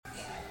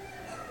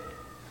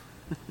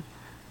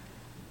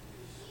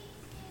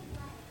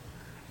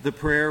The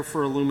prayer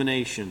for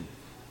illumination.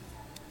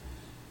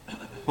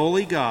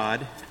 Holy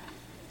God,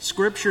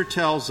 Scripture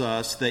tells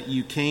us that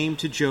you came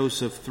to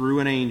Joseph through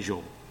an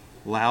angel,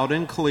 loud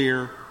and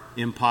clear,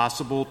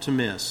 impossible to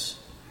miss.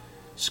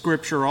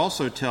 Scripture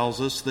also tells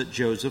us that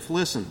Joseph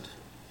listened.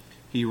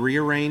 He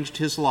rearranged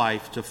his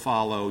life to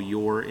follow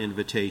your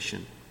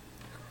invitation.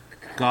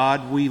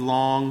 God, we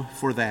long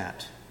for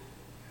that,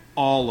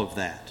 all of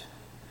that.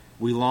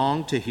 We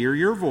long to hear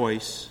your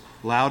voice,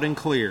 loud and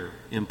clear,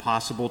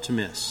 impossible to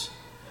miss.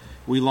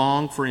 We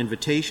long for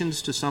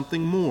invitations to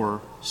something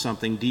more,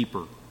 something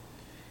deeper.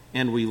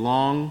 And we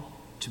long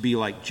to be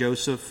like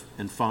Joseph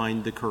and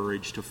find the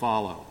courage to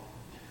follow.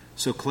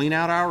 So clean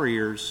out our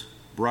ears,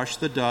 brush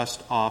the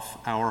dust off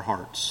our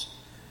hearts.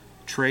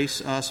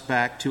 Trace us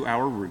back to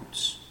our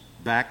roots,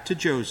 back to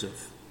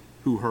Joseph,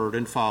 who heard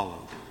and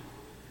followed.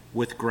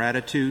 With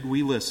gratitude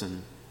we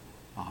listen.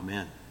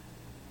 Amen.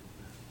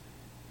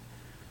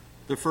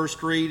 The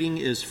first reading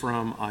is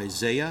from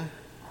Isaiah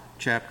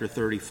chapter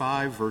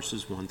 35,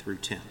 verses 1 through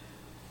 10.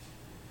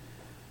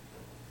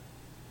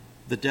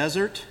 The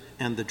desert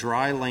and the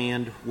dry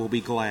land will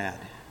be glad.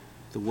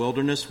 The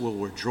wilderness will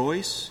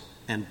rejoice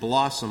and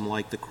blossom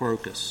like the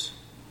crocus.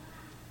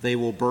 They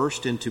will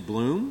burst into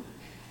bloom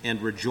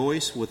and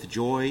rejoice with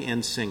joy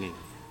and singing.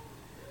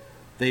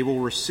 They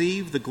will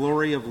receive the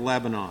glory of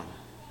Lebanon,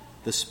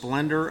 the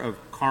splendor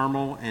of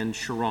Carmel and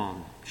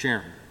Sharon.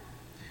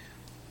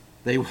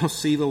 They will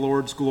see the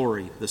Lord's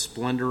glory, the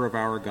splendor of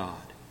our God.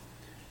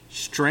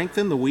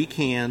 Strengthen the weak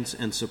hands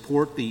and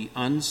support the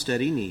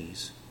unsteady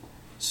knees.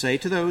 Say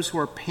to those who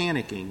are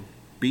panicking,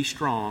 be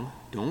strong,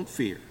 don't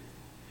fear.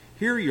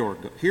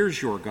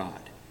 Here's your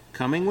God,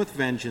 coming with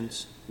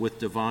vengeance, with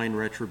divine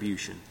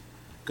retribution.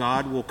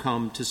 God will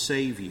come to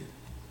save you.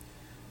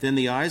 Then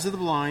the eyes of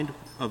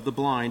the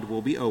blind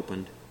will be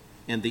opened,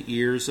 and the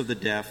ears of the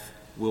deaf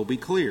will be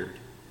cleared.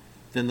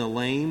 Then the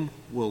lame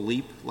will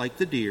leap like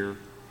the deer,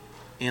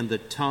 and the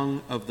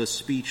tongue of the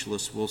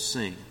speechless will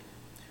sing.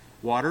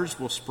 Waters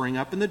will spring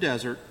up in the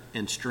desert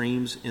and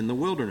streams in the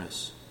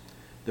wilderness.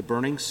 The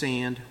burning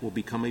sand will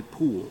become a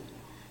pool,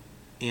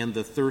 and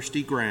the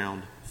thirsty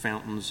ground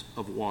fountains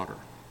of water.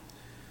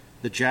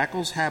 The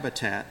jackal's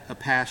habitat a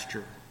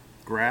pasture.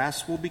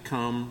 Grass will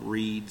become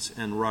reeds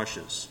and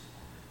rushes.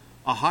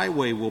 A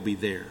highway will be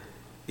there.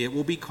 It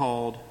will be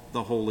called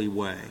the Holy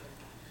Way.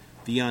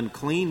 The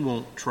unclean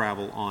won't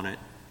travel on it,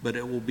 but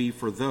it will be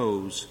for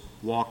those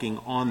walking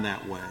on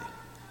that way.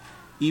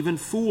 Even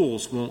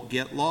fools won't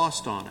get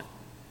lost on it.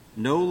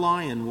 No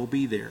lion will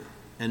be there,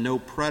 and no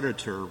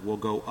predator will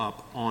go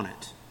up on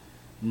it.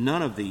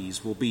 None of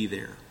these will be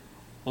there.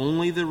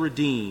 Only the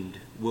redeemed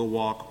will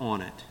walk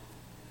on it.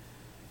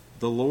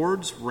 The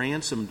Lord's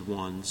ransomed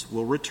ones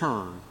will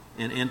return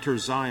and enter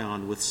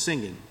Zion with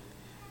singing,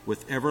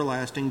 with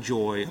everlasting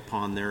joy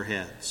upon their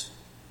heads.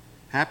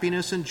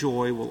 Happiness and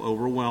joy will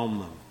overwhelm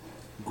them.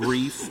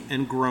 Grief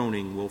and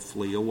groaning will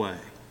flee away.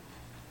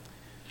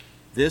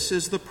 This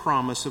is the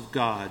promise of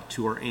God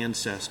to our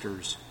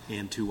ancestors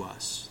and to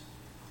us.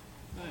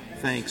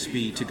 Thanks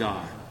be to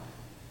God.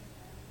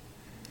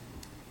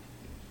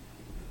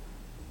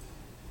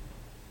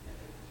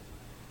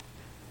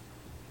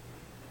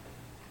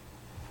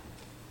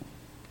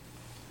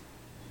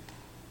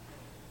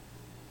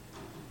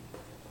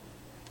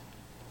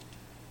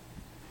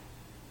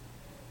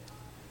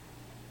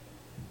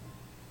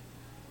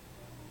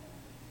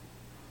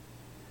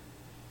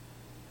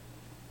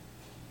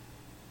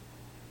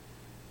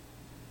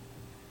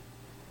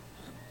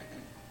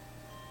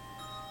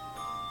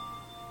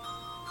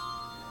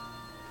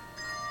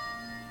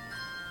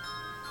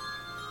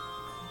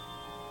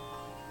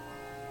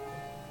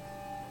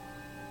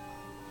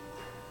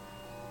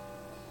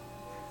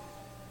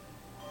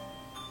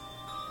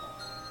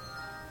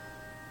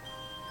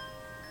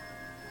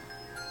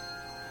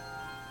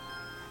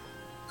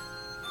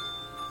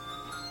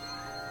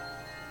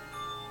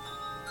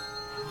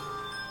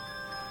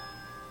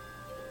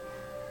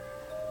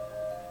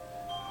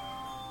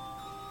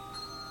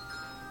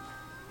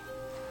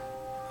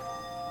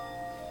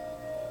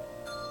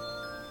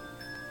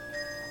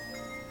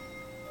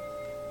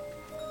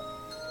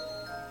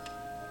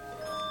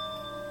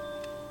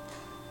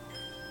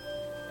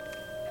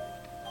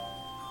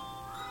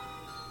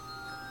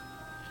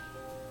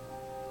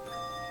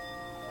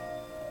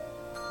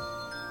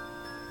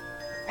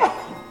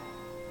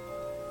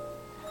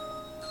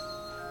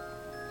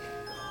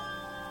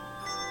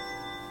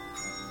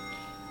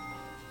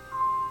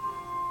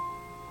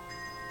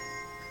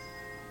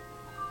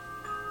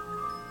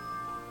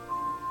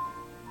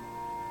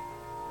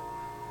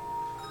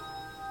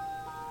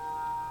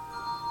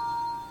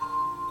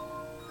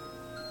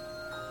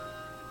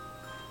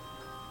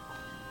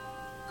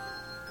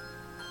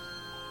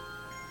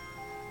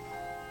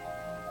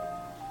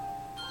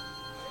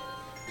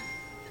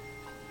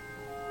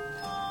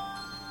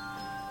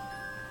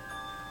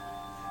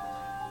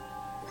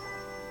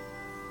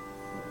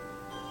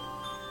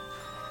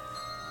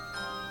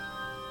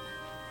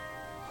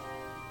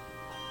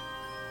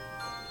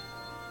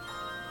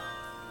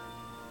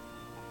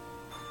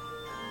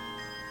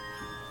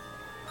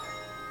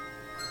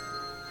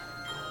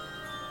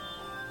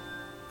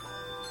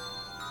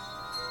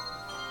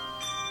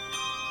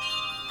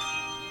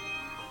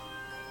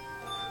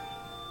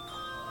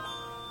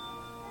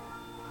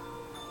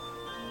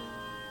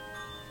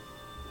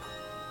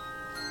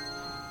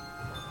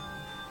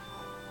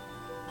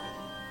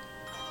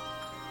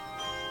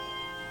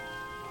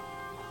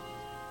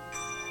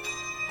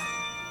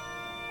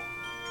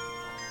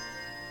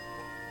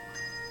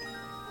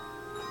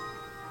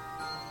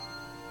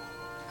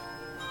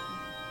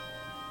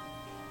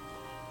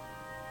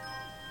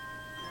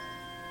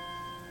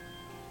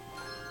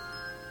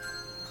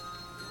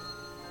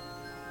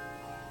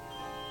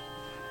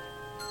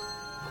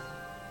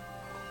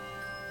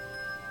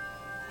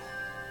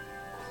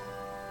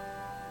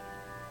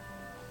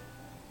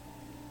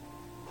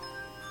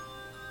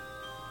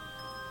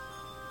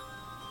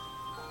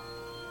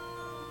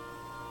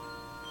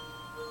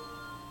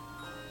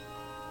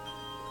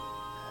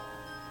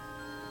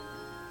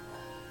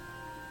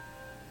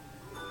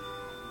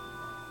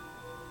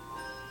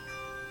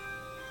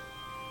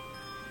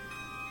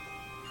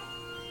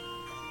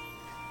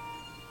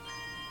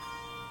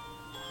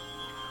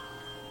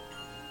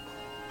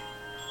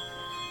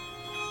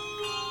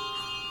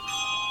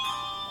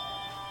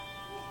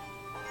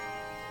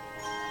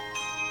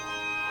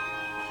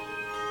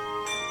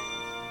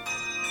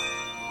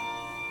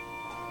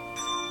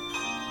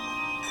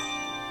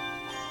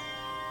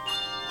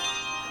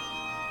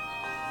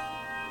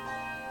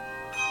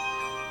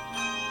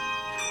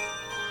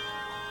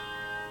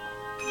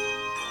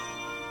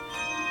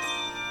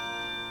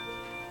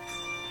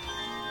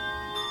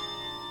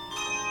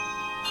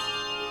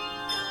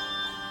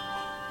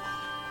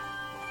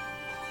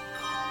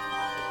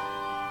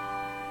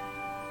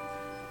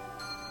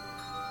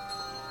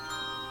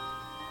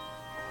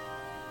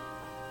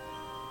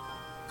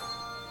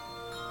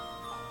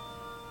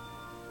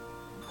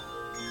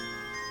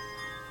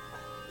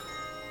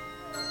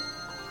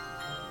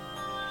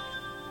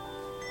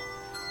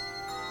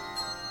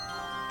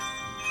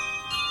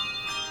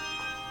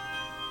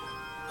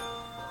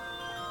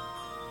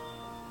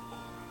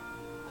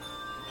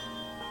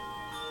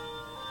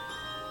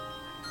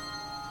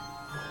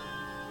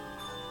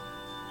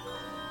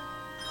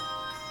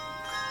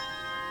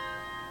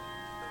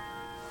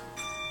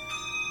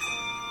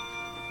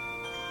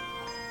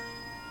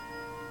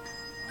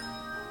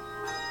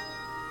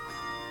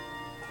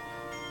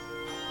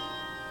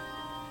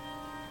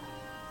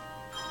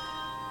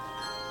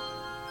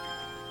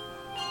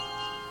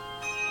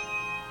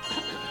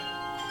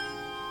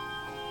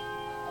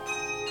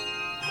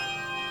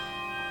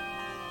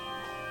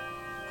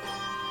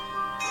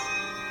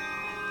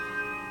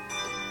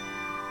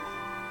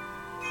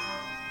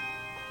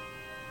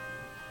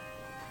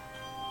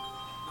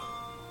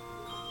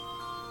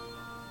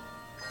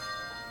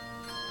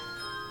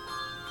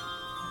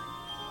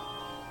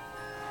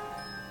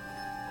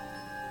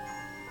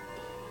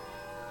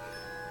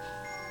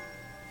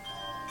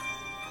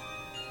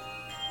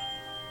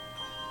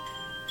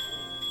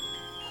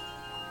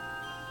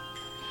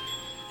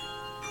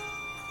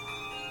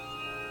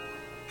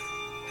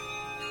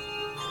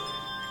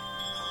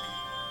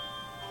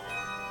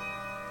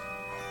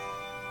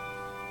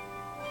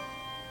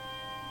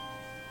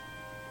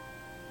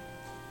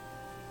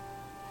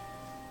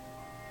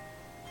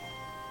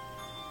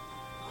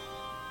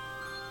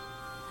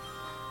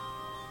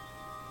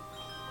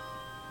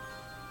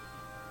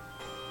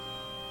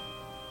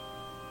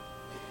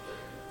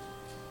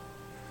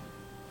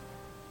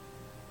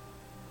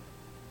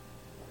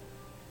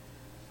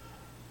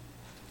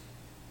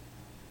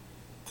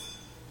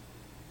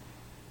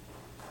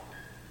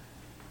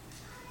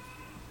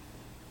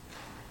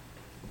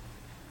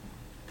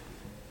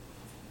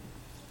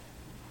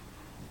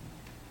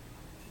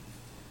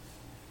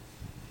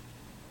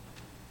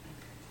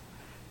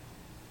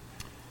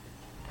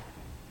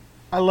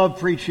 I love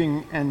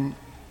preaching and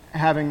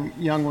having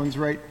young ones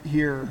right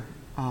here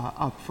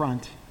up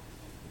front.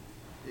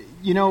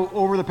 You know,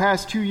 over the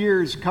past 2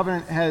 years,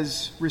 Covenant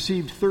has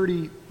received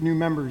 30 new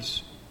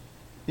members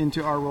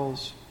into our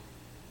roles.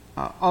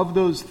 Of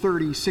those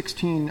 30,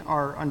 16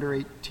 are under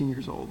 18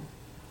 years old.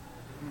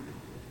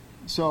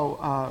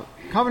 So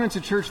Covenant's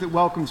a church that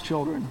welcomes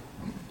children,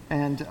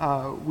 and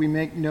we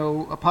make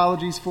no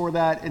apologies for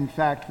that. In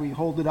fact, we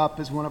hold it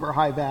up as one of our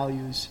high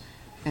values.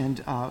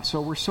 And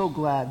so we're so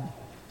glad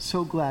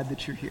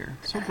that you're here.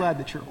 So glad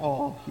that you're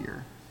all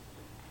here.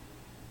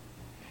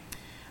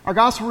 Our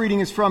gospel reading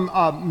is from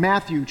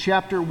Matthew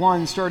chapter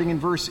 1, starting in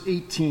verse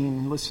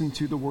 18. Listen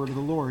to the word of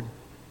the Lord.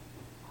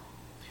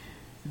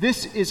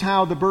 This is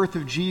how the birth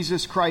of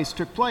Jesus Christ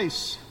took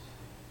place.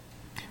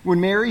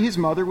 When Mary, his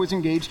mother, was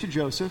engaged to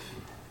Joseph,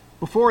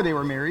 before they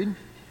were married,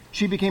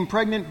 she became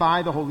pregnant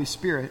by the Holy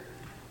Spirit.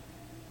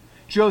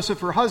 Joseph,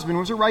 her husband,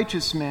 was a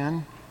righteous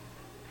man.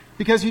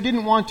 Because he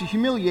didn't want to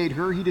humiliate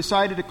her, he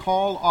decided to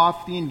call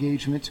off the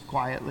engagement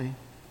quietly.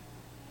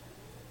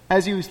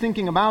 As he was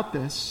thinking about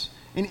this,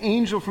 an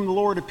angel from the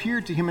Lord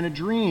appeared to him in a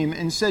dream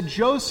and said,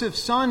 "Joseph,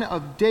 son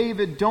of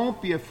David,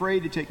 don't be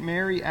afraid to take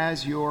Mary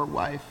as your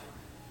wife,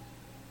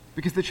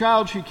 because the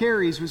child she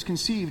carries was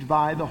conceived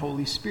by the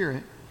Holy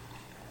Spirit.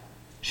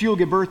 She will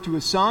give birth to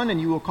a son,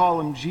 and you will call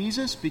him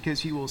Jesus,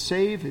 because he will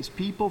save his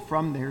people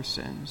from their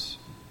sins."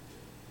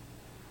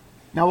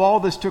 Now all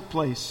this took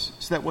place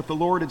so that what the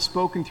Lord had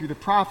spoken through the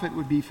prophet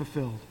would be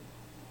fulfilled.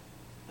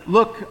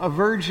 "Look, a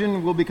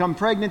virgin will become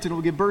pregnant and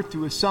will give birth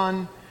to a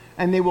son,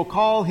 and they will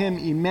call him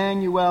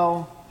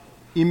Emmanuel."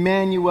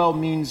 Emmanuel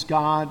means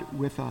God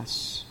with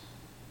us.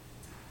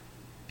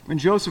 When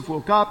Joseph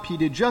woke up, he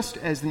did just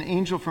as an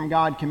angel from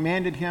God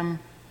commanded him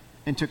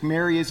and took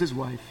Mary as his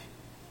wife.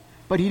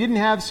 But he didn't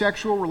have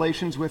sexual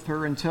relations with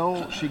her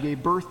until she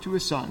gave birth to a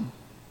son.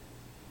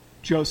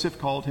 Joseph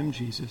called him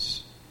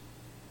Jesus.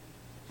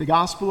 The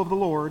gospel of the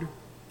Lord.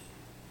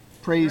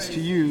 Praise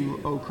to you,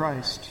 O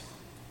Christ.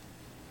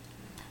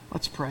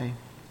 Let's pray.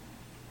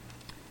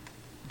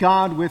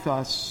 God with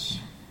us,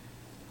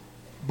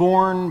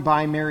 born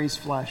by Mary's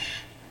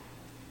flesh,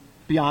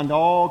 beyond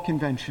all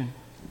convention,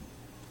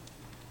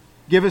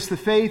 give us the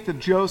faith of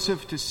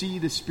Joseph to see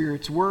the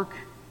Spirit's work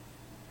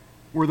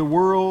where the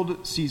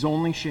world sees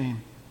only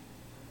shame,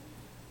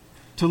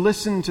 to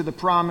listen to the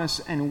promise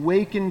and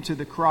waken to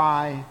the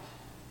cry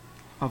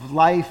of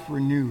life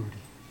renewed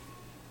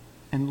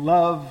and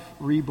love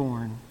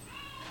reborn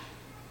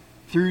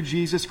through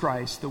Jesus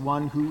Christ, the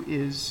one who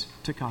is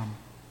to come.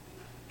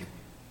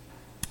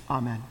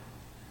 Amen.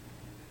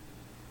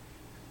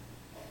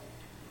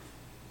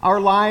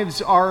 Our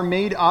lives are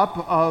made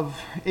up of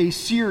a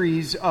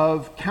series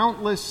of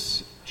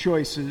countless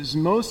choices,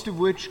 most of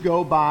which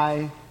go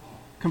by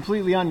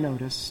completely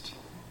unnoticed.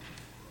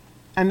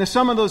 And the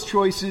sum of those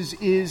choices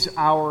is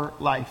our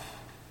life.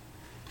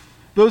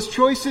 Those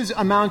choices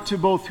amount to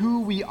both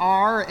who we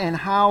are and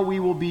how we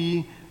will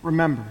be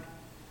remembered.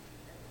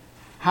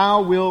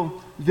 How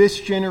will this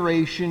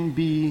generation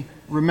be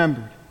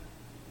remembered?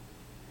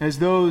 As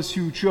those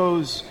who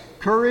chose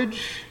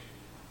courage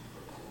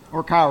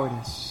or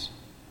cowardice?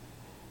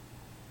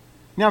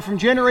 Now, from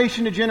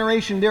generation to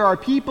generation, there are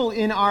people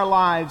in our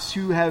lives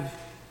who have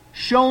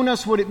shown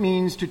us what it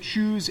means to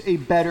choose a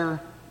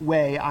better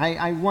way.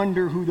 I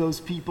wonder who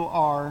those people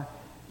are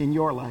in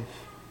your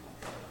life.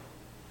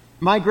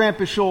 My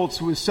Grandpa Schultz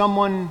was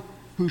someone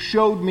who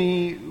showed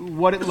me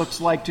what it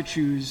looks like to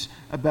choose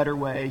a better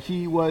way.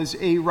 He was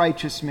a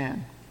righteous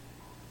man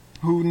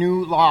who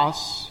knew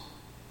loss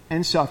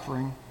and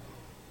suffering,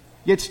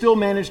 yet still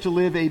managed to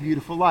live a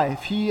beautiful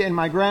life. He and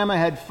my grandma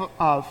had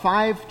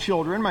 5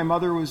 children. My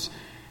mother was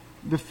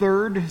the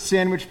third,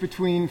 sandwiched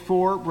between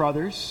 4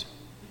 brothers.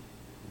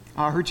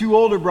 Her 2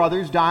 older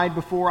brothers died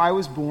before I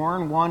was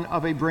born, one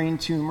of a brain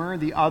tumor,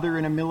 the other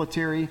in a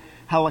military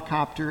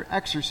helicopter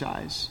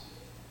exercise.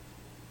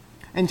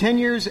 And 10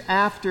 years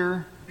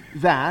after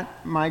that,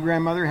 my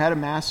grandmother had a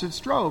massive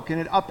stroke,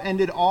 and it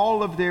upended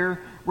all of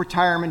their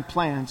retirement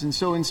plans. And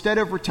so instead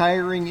of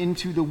retiring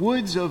into the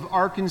woods of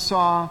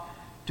Arkansas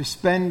to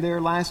spend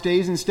their last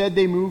days, instead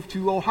they moved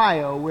to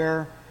Ohio,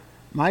 where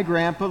my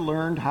grandpa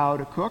learned how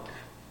to cook,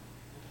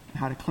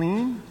 how to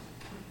clean,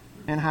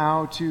 and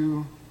how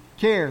to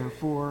care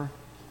for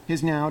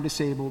his now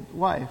disabled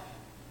wife.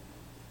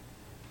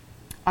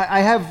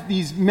 I have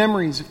these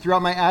memories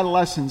throughout my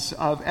adolescence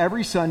of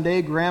every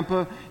Sunday,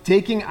 Grandpa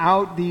taking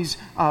out these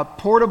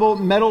portable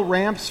metal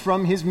ramps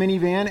from his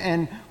minivan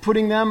and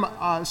putting them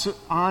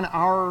on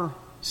our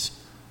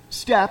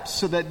steps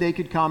so that they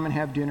could come and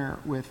have dinner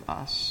with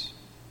us.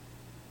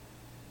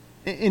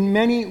 In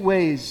many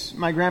ways,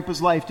 my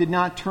grandpa's life did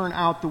not turn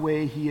out the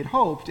way he had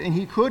hoped, and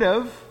he could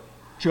have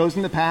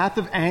chosen the path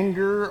of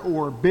anger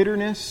or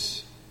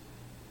bitterness,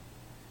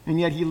 and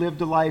yet he lived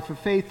a life of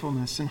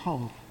faithfulness and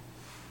hope.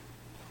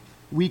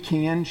 We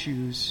can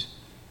choose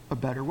a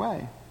better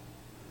way.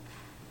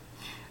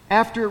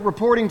 After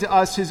reporting to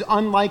us his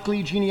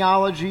unlikely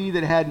genealogy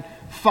that had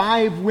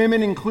 5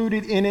 women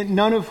included in it,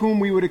 none of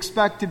whom we would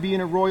expect to be in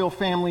a royal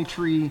family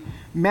tree,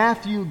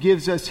 Matthew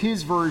gives us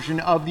his version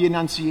of the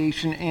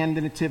Annunciation and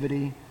the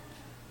Nativity,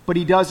 but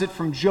he does it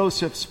from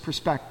Joseph's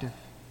perspective.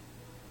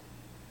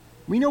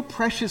 We know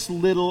precious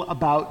little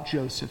about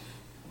Joseph.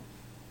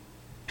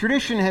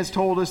 Tradition has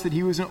told us that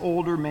he was an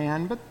older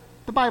man, but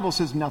the Bible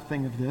says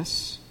nothing of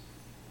this.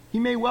 He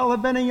may well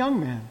have been a young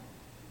man.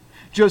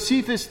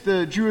 Josephus,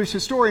 the Jewish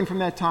historian from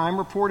that time,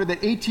 reported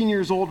that 18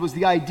 years old was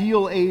the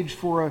ideal age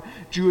for a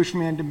Jewish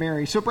man to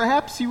marry. So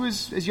perhaps he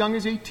was as young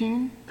as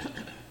 18,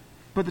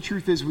 but the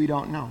truth is we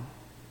don't know.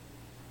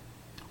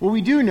 What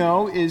we do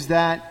know is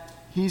that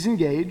he's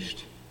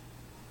engaged,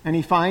 and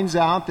he finds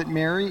out that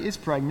Mary is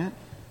pregnant.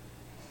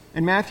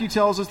 And Matthew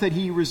tells us that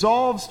he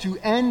resolves to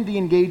end the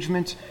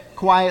engagement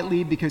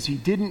quietly because he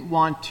didn't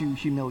want to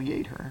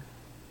humiliate her.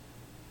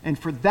 And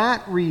for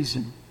that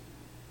reason,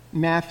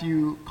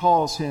 Matthew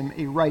calls him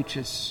a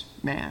righteous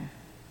man.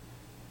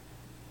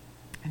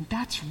 And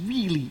that's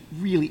really,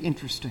 really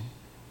interesting.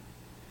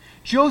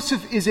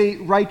 Joseph is a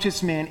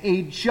righteous man,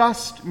 a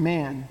just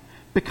man,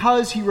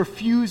 because he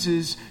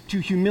refuses to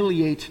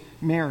humiliate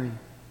Mary.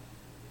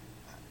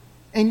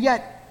 And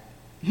yet,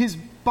 his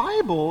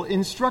Bible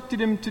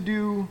instructed him to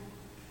do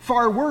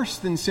far worse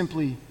than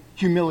simply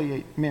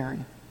humiliate Mary.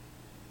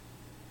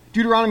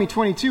 Deuteronomy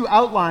 22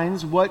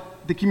 outlines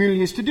what the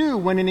community is to do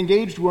when an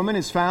engaged woman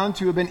is found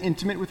to have been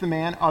intimate with a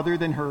man other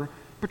than her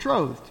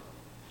betrothed.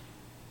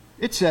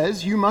 It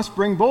says, "You must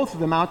bring both of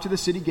them out to the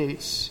city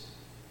gates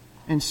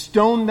and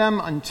stone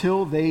them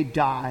until they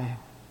die.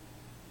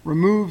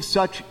 Remove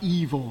such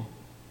evil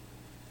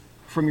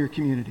from your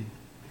community."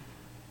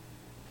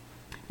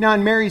 Now,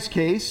 in Mary's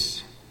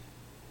case,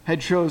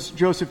 had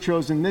Joseph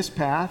chosen this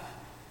path,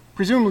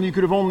 presumably you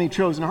could have only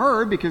chosen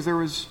her because there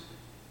was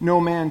no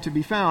man to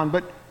be found.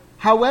 But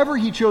however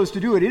he chose to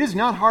do it, it is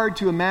not hard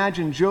to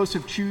imagine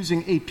Joseph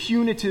choosing a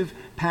punitive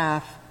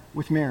path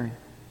with Mary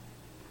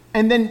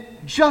and then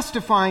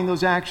justifying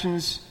those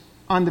actions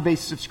on the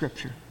basis of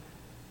Scripture.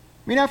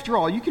 I mean, after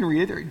all, you can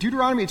read it.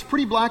 Deuteronomy, it's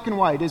pretty black and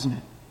white, isn't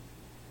it?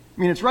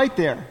 I mean, it's right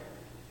there.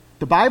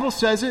 The Bible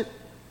says it.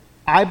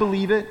 I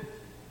believe it.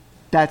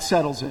 That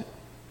settles it.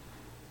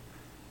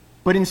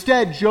 But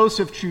instead,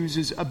 Joseph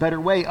chooses a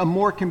better way, a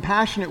more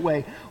compassionate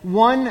way,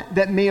 one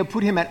that may have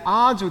put him at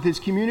odds with his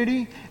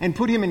community and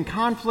put him in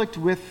conflict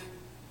with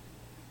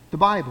the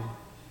Bible.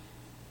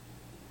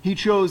 He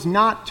chose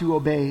not to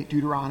obey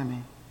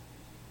Deuteronomy.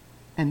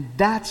 And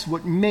that's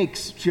what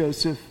makes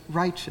Joseph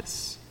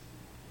righteous.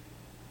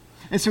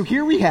 And so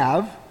here we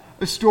have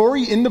a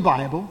story in the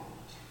Bible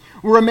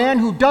where a man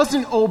who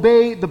doesn't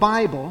obey the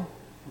Bible,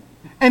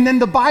 and then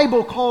the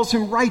Bible calls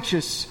him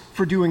righteous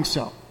for doing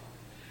so.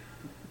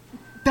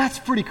 That's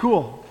pretty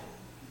cool.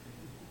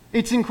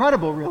 It's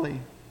incredible, really.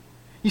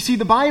 You see,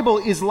 the Bible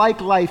is like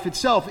life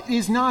itself. It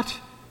is not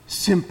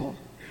simple.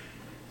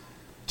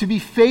 To be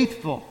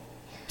faithful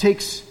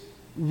takes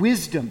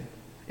wisdom.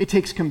 It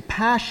takes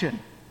compassion,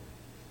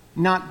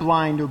 not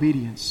blind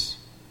obedience.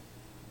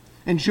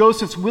 And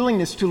Joseph's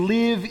willingness to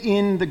live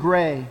in the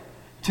gray,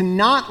 to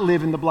not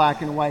live in the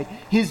black and white,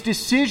 his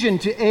decision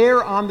to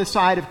err on the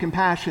side of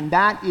compassion,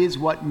 that is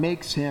what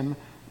makes him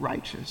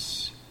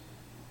righteous.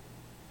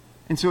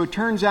 And so it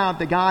turns out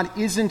that God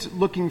isn't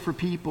looking for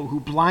people who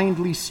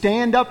blindly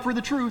stand up for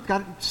the truth.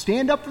 God,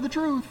 stand up for the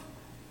truth.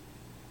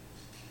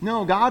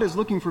 No, God is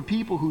looking for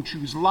people who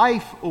choose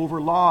life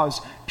over laws,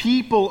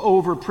 people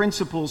over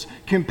principles,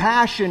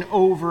 compassion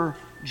over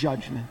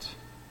judgment.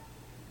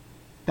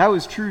 That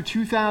was true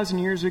 2,000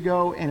 years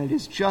ago, and it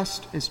is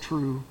just as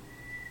true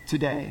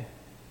today.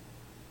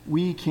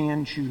 We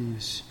can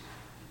choose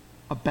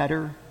a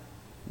better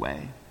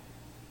way.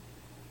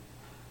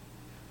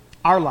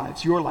 Our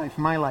lives, your life,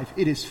 my life,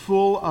 it is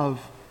full of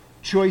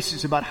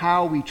choices about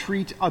how we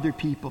treat other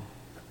people.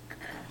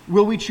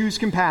 Will we choose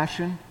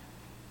compassion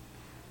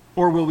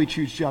or will we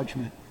choose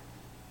judgment?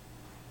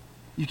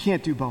 You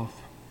can't do both.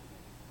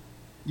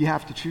 You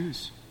have to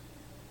choose.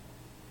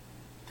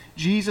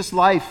 Jesus'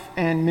 life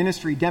and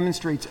ministry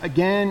demonstrates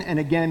again and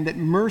again that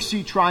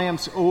mercy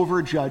triumphs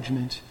over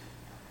judgment.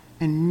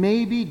 And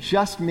maybe,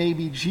 just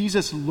maybe,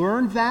 Jesus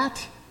learned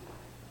that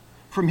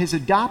from his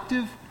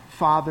adoptive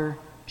father,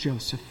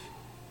 Joseph.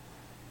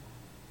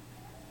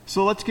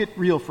 So let's get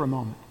real for a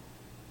moment.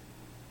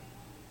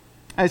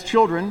 As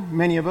children,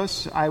 many of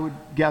us, I would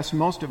guess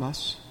most of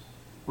us,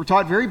 were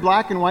taught very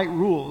black and white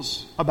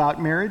rules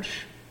about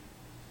marriage,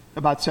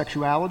 about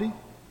sexuality.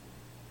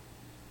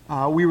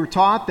 We were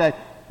taught that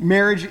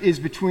marriage is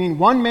between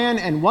one man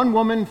and one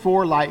woman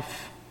for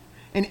life.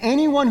 And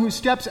anyone who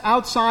steps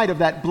outside of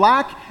that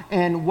black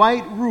and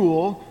white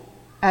rule,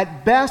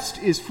 at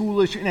best is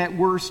foolish and at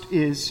worst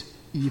is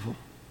evil.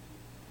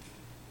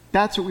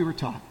 That's what we were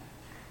taught.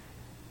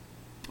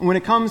 When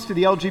it comes to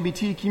the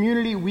LGBT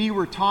community, we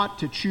were taught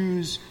to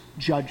choose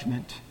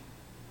judgment.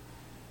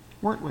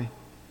 Weren't we?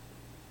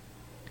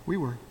 We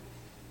were.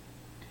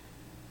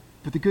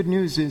 But the good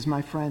news is,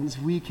 my friends,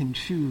 we can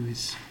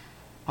choose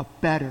a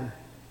better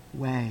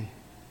way.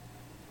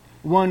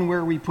 One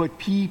where we put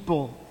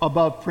people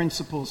above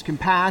principles,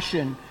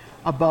 compassion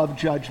above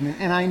judgment.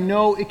 And I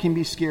know it can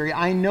be scary.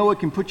 I know it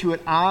can put you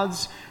at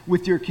odds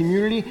with your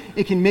community.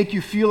 It can make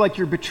you feel like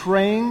you're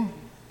betraying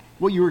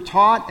what you were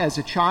taught as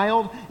a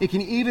child. It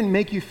can even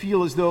make you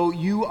feel as though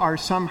you are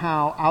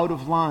somehow out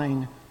of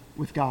line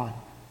with God.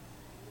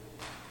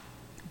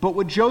 But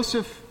what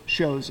Joseph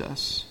shows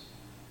us,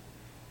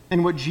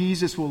 and what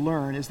Jesus will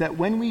learn, is that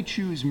when we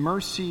choose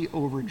mercy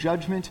over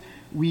judgment,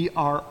 we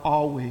are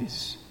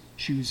always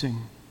choosing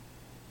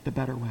the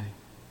better way.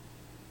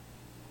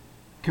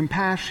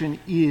 Compassion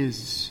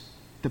is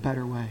the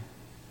better way.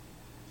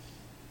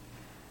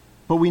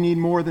 But we need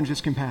more than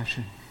just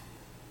compassion.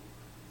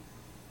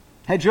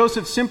 Had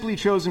Joseph simply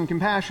chosen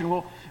compassion,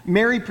 well,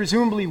 Mary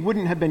presumably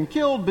wouldn't have been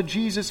killed, but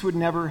Jesus would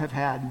never have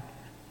had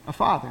a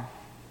father.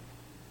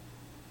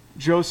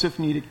 Joseph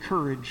needed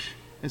courage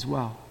as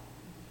well.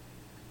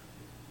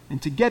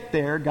 And to get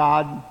there,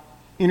 God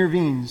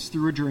intervenes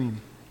through a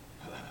dream.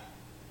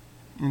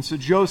 And so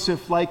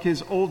Joseph, like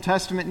his Old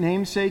Testament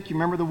namesake, you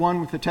remember the one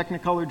with the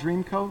Technicolor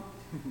dream coat?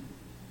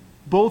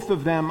 Both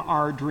of them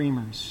are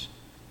dreamers.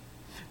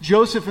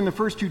 Joseph, in the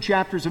first 2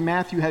 chapters of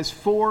Matthew, has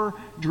 4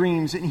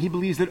 dreams, and he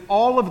believes that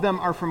all of them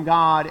are from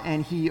God,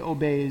 and he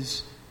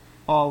obeys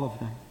all of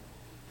them.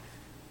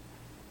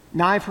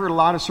 Now, I've heard a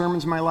lot of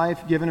sermons in my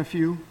life, given a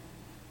few.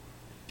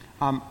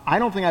 I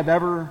don't think I've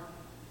ever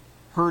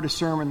heard a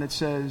sermon that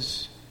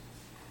says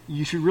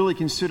you should really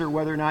consider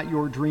whether or not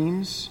your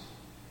dreams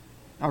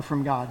are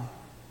from God.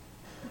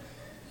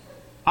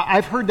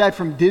 I've heard that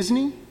from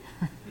Disney,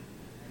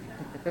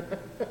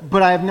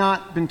 but I have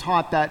not been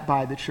taught that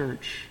by the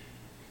church.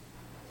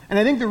 And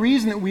I think the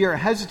reason that we are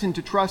hesitant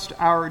to trust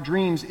our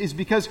dreams is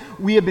because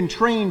we have been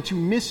trained to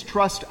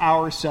mistrust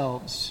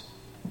ourselves.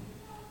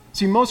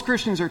 See, most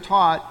Christians are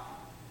taught,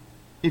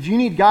 if you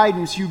need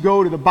guidance, you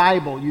go to the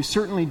Bible. You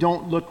certainly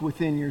don't look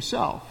within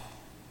yourself.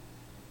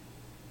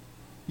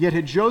 Yet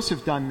had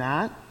Joseph done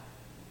that,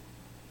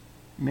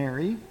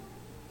 Mary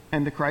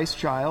and the Christ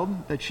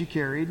child that she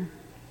carried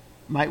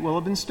might well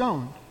have been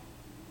stoned.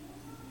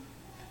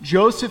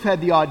 Joseph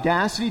had the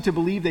audacity to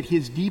believe that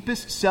his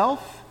deepest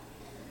self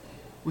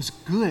was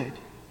good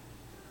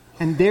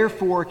and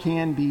therefore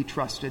can be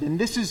trusted. And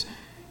this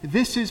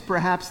is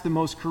perhaps the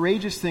most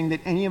courageous thing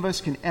that any of us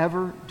can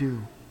ever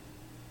do.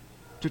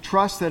 To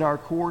trust that our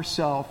core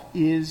self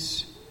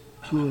is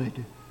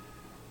good,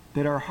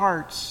 that our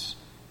hearts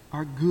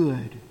are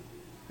good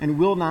and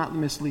will not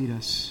mislead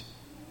us,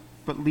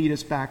 but lead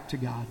us back to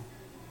God.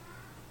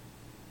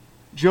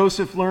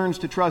 Joseph learns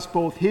to trust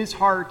both his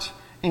heart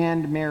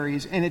and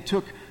Mary's, and it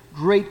took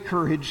great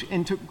courage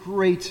and took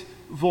great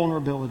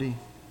vulnerability.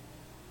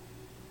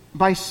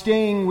 By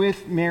staying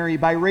with Mary,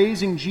 by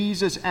raising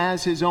Jesus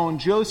as his own,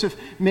 Joseph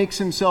makes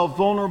himself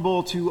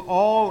vulnerable to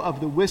all of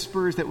the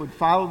whispers that would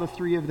follow the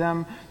 3 of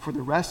them for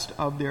the rest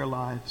of their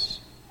lives.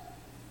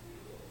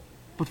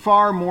 But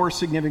far more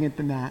significant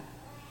than that,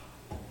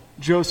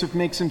 Joseph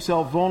makes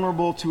himself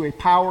vulnerable to a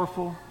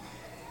powerful,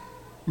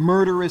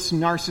 murderous,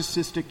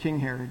 narcissistic King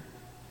Herod.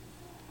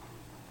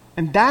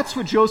 And that's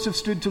what Joseph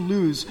stood to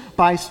lose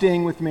by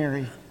staying with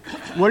Mary.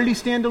 What did he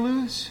stand to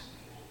lose?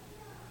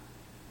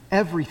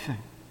 Everything.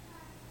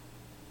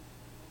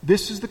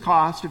 This is the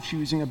cost of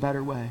choosing a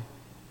better way.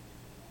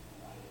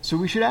 So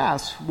we should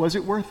ask, was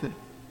it worth it?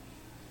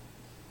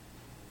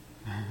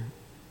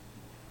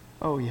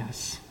 Oh,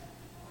 yes.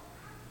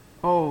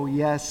 Oh,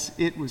 yes,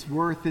 it was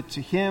worth it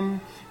to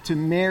him, to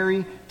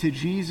Mary, to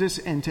Jesus,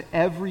 and to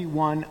every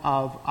one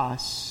of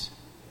us.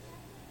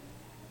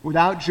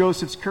 Without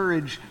Joseph's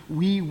courage,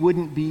 we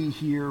wouldn't be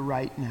here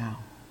right now.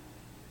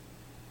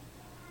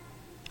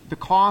 The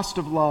cost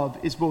of love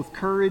is both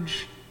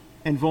courage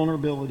and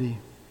vulnerability.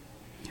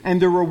 And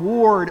the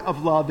reward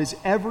of love is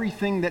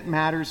everything that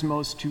matters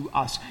most to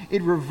us.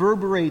 It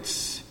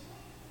reverberates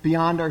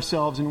beyond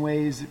ourselves in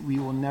ways that we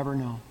will never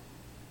know.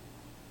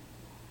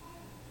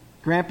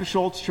 Grandpa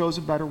Schultz chose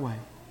a better way.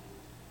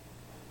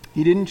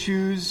 He didn't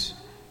choose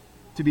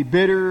to be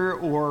bitter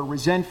or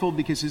resentful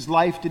because his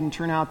life didn't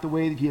turn out the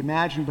way that he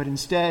imagined, but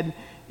instead,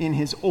 in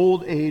his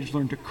old age,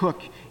 learned to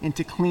cook and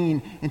to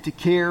clean and to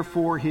care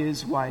for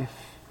his wife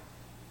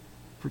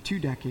for 2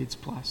 decades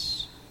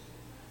plus.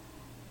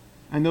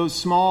 And those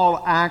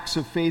small acts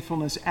of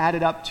faithfulness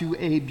added up to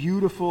a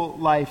beautiful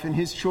life, and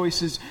his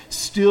choices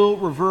still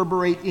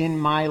reverberate in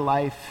my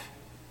life,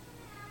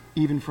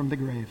 even from the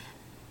grave.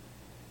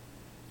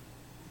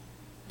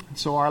 And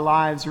so our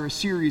lives are a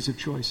series of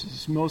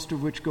choices, most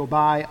of which go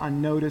by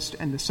unnoticed,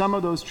 and the sum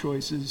of those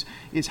choices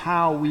is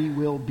how we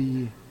will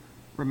be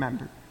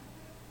remembered.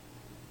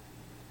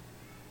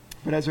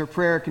 But as our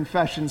prayer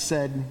confession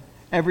said,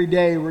 every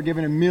day we're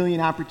given 1,000,000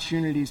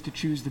 opportunities to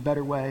choose the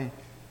better way.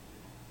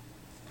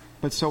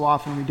 But so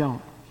often we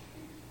don't.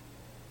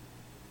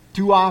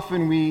 Too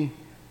often we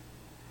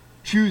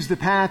choose the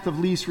path of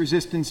least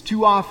resistance.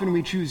 Too often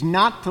we choose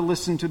not to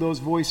listen to those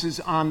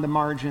voices on the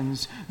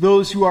margins,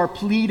 those who are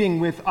pleading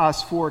with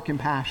us for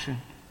compassion,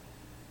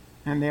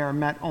 and they are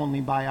met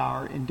only by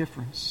our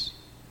indifference.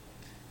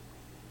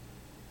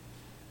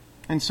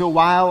 And so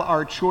while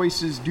our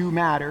choices do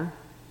matter,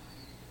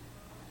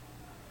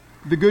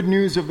 The good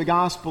news of the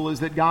gospel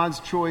is that God's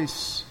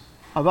choice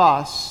of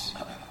us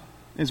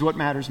is what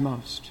matters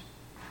most.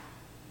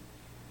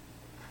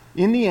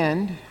 In the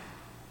end,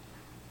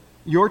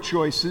 your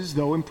choices,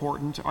 though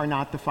important, are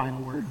not the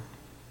final word.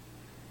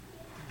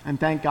 And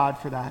thank God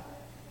for that.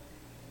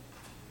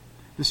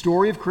 The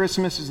story of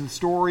Christmas is the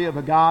story of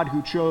a God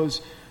who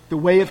chose the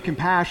way of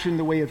compassion,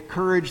 the way of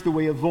courage, the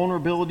way of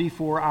vulnerability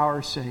for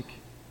our sake.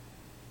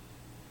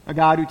 A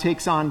God who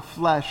takes on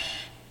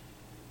flesh,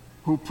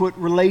 who put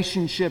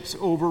relationships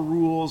over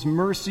rules,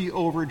 mercy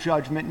over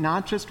judgment,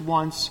 not just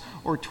once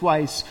or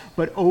twice,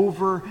 but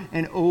over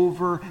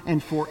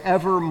and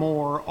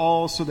forevermore,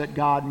 all so that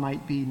God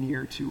might be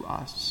near to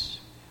us.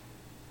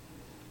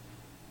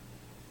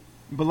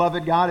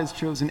 Beloved, God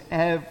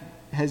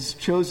has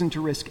chosen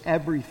to risk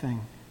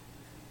everything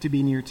to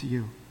be near to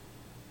you,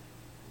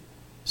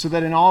 so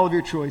that in all of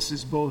your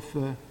choices, both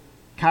the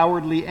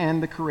cowardly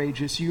and the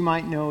courageous, you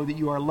might know that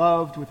you are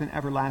loved with an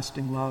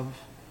everlasting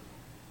love.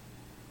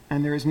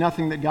 And there is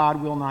nothing that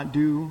God will not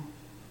do.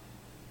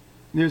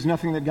 There's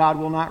nothing that God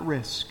will not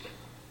risk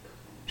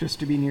just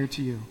to be near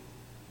to you.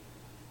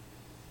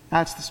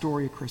 That's the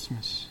story of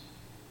Christmas.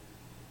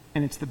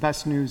 And it's the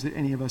best news that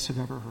any of us have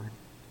ever heard.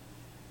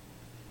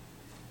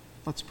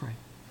 Let's pray.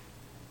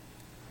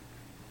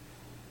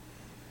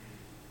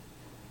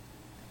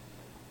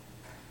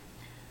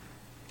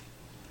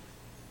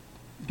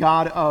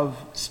 God of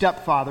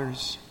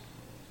stepfathers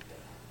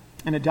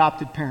and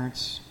adopted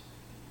parents,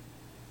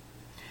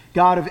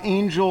 God of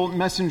angel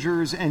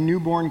messengers and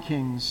newborn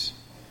kings,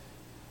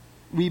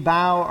 we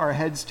bow our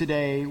heads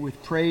today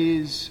with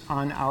praise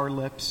on our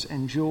lips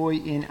and joy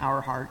in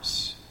our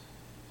hearts.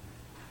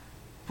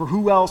 For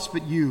who else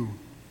but you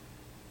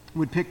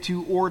would pick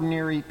two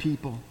ordinary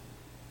people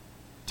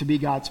to be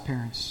God's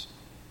parents?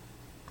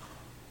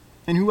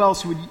 And who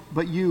else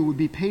but you would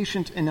be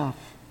patient enough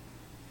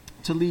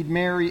to lead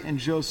Mary and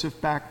Joseph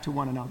back to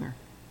one another?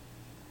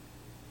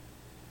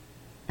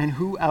 And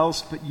who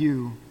else but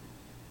you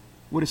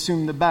would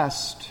assume the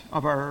best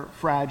of our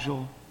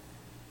fragile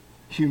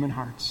human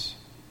hearts?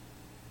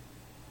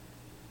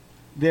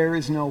 There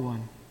is no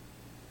one,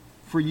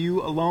 for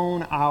you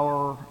alone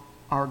our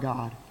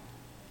God.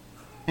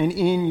 And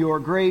in your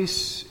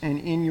grace and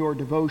in your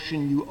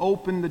devotion, you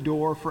open the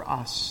door for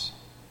us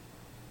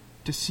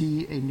to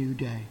see a new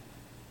day.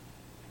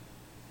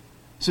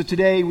 So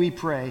today we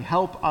pray,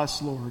 help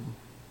us, Lord,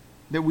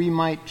 that we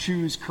might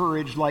choose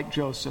courage like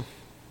Joseph,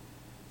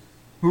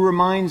 who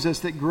reminds us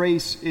that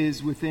grace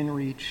is within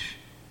reach.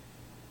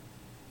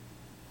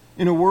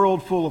 In a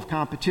world full of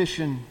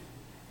competition,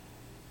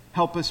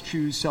 help us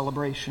choose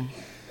celebration.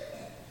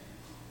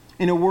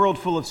 In a world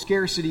full of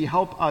scarcity,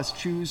 help us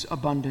choose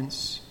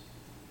abundance.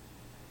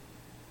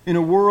 In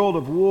a world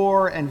of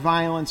war and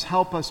violence,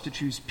 help us to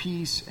choose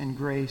peace and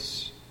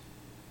grace.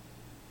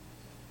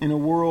 In a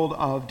world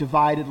of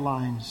divided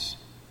lines,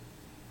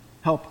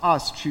 help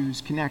us choose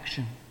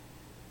connection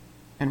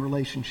and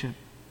relationship.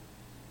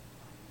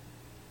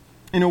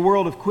 In a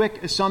world of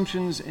quick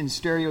assumptions and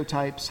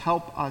stereotypes,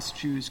 help us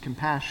choose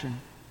compassion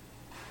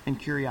and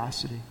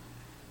curiosity.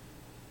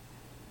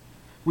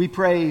 We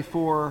pray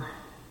for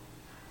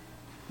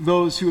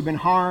those who have been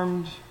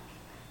harmed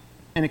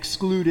and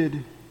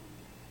excluded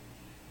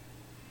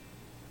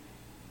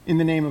in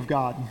the name of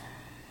God.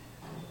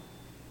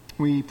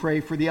 We pray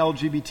for the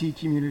LGBT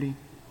community,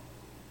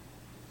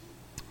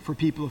 for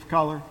people of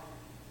color,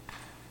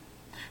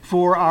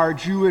 for our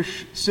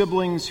Jewish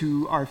siblings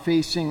who are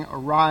facing a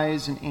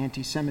rise in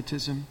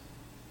anti-Semitism.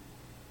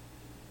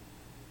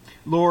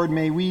 Lord,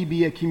 may we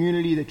be a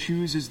community that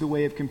chooses the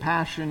way of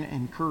compassion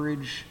and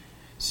courage,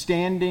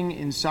 standing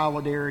in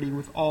solidarity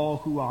with all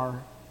who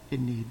are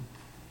in need.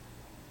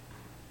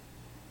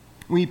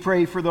 We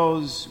pray for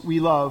those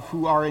we love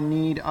who are in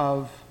need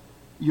of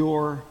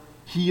your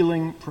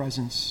healing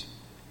presence.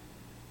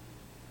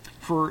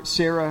 For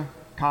Sarah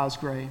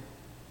Cosgray,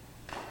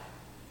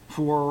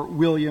 for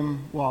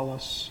William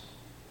Wallace,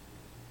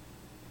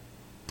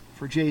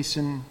 for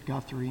Jason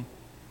Guthrie,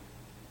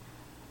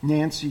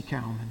 Nancy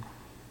Cowman,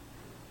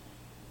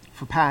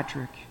 for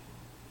Patrick,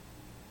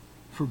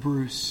 for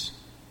Bruce,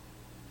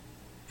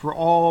 for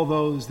all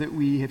those that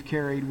we have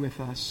carried with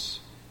us,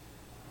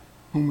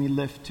 whom we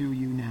lift to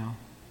you now.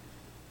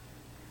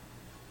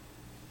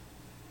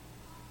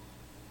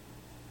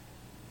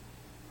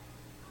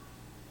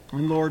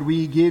 And Lord,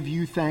 we give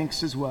you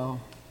thanks as well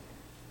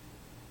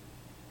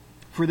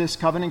for this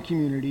covenant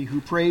community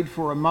who prayed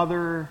for a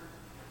mother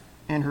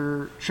and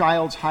her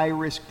child's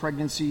high-risk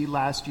pregnancy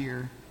last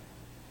year.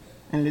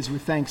 And it is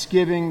with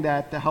thanksgiving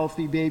that the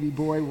healthy baby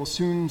boy will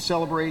soon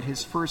celebrate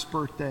his first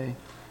birthday,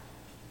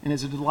 and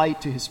is a delight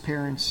to his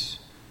parents,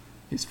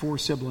 his 4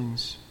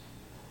 siblings,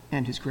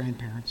 and his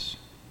grandparents.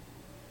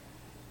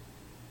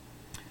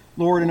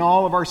 Lord, in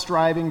all of our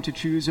striving to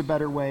choose a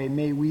better way,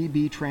 may we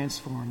be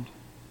transformed.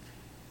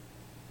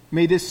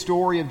 May this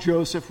story of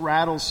Joseph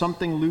rattle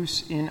something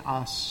loose in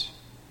us.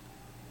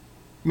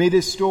 May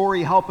this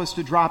story help us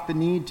to drop the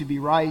need to be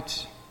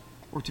right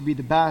or to be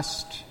the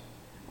best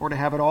or to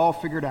have it all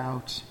figured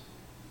out,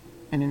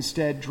 and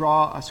instead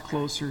draw us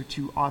closer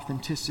to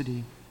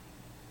authenticity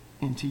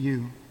and to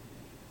you.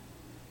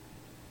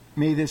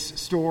 May this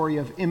story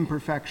of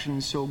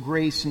imperfection sow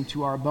grace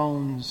into our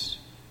bones.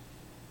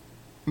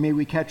 May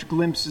we catch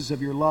glimpses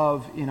of your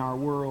love in our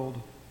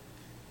world.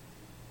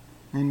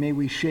 And may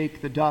we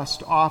shake the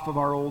dust off of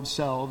our old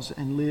selves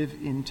and live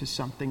into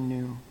something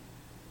new.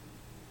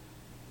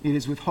 It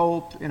is with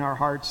hope in our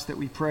hearts that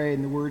we pray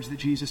in the words that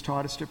Jesus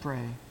taught us to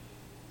pray,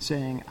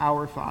 saying,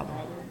 Our Father,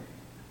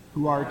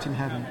 who art in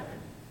heaven,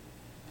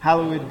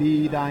 hallowed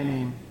be thy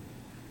name.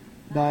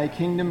 Thy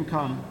kingdom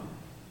come,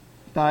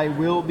 thy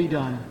will be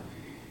done,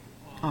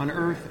 on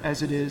earth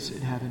as it is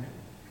in heaven.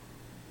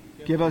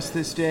 Give us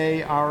this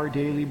day our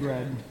daily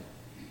bread,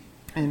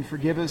 and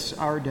forgive us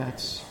our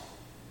debts,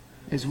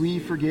 as we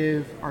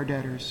forgive our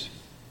debtors.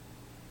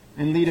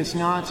 And lead us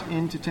not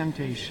into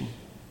temptation,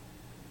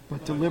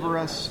 but deliver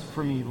us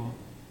from evil.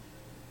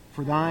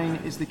 For thine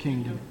is the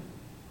kingdom,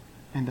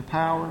 and the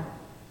power,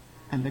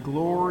 and the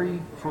glory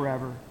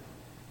forever.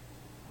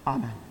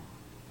 Amen.